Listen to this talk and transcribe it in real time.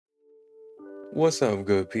What's up,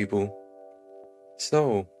 good people?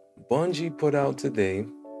 So, Bungie put out today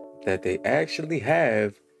that they actually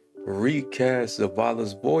have recast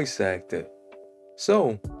Zavala's voice actor.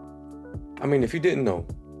 So, I mean, if you didn't know,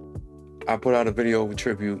 I put out a video of a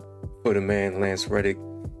tribute for the man Lance Reddick.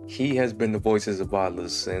 He has been the voice of Zavala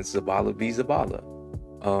since Zavala v Zavala.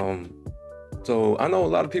 So I know a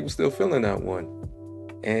lot of people still feeling that one,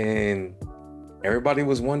 and everybody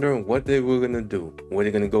was wondering what they were gonna do. Were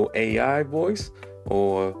they gonna go AI voice,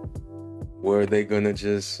 or were they gonna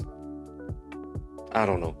just, I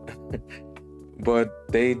don't know.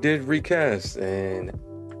 But they did recast, and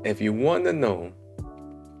if you want to know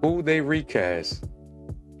who they recast,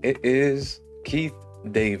 it is Kieth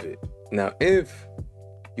David. Now, if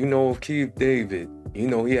you know of Kieth David, you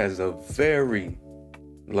know he has a very,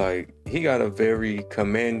 he got a very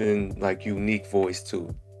commanding, unique voice too.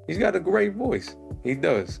 He's got a great voice. He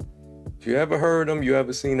does. If you ever heard him, you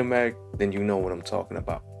ever seen him act, then you know what I'm talking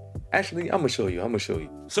about. Actually, I'm gonna show you.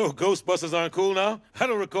 So Ghostbusters aren't cool now? I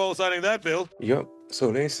don't recall signing that bill. Yup.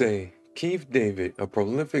 So they say Kieth David, a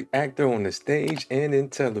prolific actor on the stage and in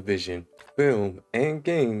television, film, and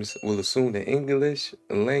games, will assume the English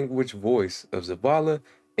language voice of Zavala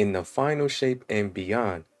in The Final Shape and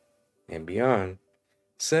beyond.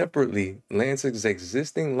 Separately, Lance's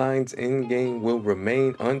existing lines in-game will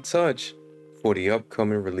remain untouched for the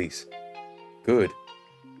upcoming release. Good.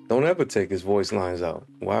 Don't ever take his voice lines out.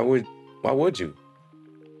 Why would you?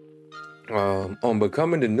 On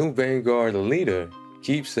becoming the new Vanguard leader,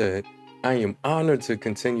 Kieth said, "I am honored to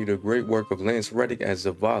continue the great work of Lance Reddick as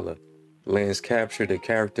Zavala. Lance captured the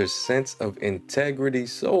character's sense of integrity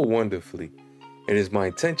so wonderfully. It is my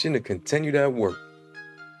intention to continue that work.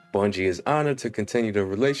 Bungie is honored to continue the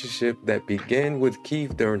relationship that began with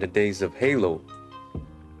Kieth during the days of Halo."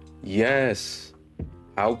 Yes,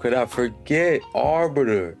 how could I forget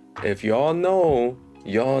Arbiter? If y'all know,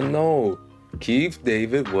 Kieth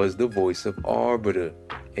David was the voice of Arbiter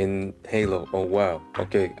in Halo. Oh wow.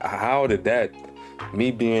 Okay, how did that?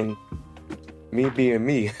 Me being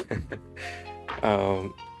me.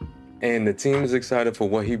 And the team is excited for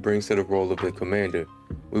what he brings to the role of the commander.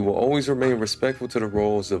 We will always remain respectful to the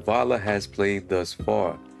role Zavala has played thus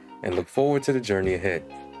far, and look forward to the journey ahead.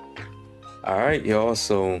 All right, y'all.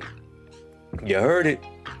 So you heard it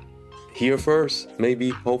here first, maybe,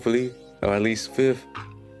 hopefully, or at least fifth,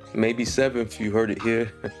 maybe seventh. You heard it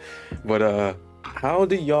here. But how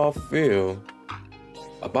do y'all feel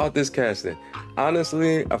about this casting?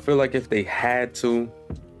 Honestly, I feel like if they had to,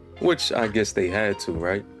 which I guess they had to,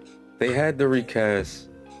 right? They had to recast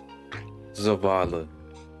Zavala.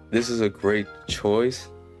 This is a great choice,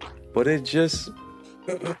 but it just,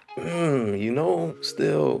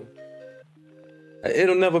 still,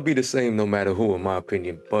 it'll never be the same no matter who, in my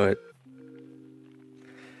opinion. But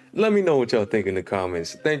let me know what y'all think in the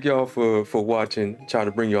comments. Thank y'all for watching. Try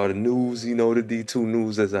to bring y'all the news, the D2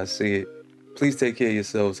 news as I see it. Please take care of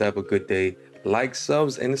yourselves. Have a good day. Like,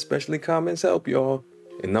 subs, and especially comments help y'all.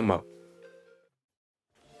 And I'm out.